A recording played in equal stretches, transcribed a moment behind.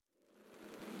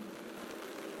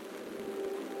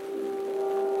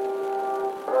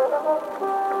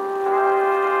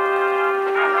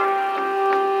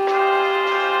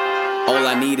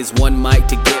I need is one mic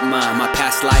to get mine. My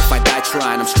past life, I died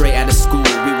trying. I'm straight out of school,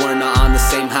 we weren't on the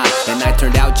same high, and I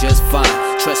turned out just fine.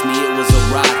 Trust me, it was a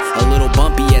ride. A little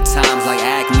bumpy at times, like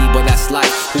acne, but that's life.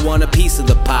 Who want a piece of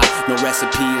the pie? No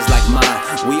recipe is like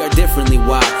mine. We are differently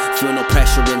wired, feel no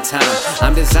pressure in time.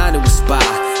 I'm designed to inspire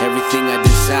everything I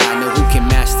desire. Know who can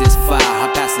match this fire? I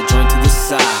pass the joint to the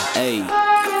side. Ayy.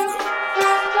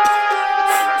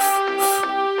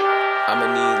 I'ma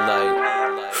need like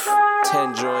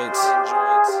 10 joints,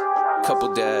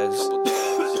 couple dabs,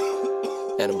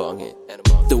 and a bong hit.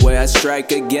 The way I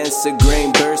strike against the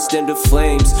grain, burst into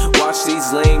flames. Watch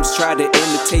these lames try to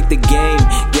imitate the game.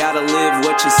 Gotta live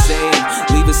what you're saying.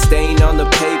 Leave a stain on the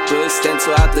paper,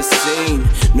 stencil out the scene.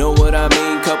 Know what I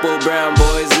mean? Couple brown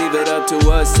boys, leave it up to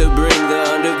us to bring the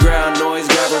underground noise.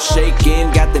 Gravel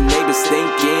shaking, got the neighbors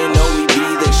thinking, oh, we be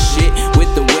the shit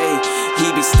with the way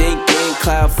he be stinking.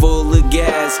 Cloud full of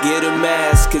gas, get a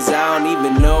mask, cause I don't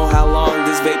even know how long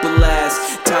this vapor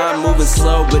lasts. Time moving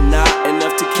slow, but not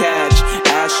enough to catch.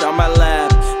 Ash on my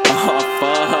lap, oh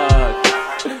fuck.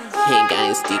 Hey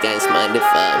guys, do you guys mind if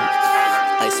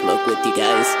I smoke with you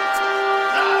guys?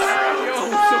 Yo,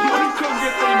 somebody come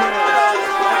get them, man.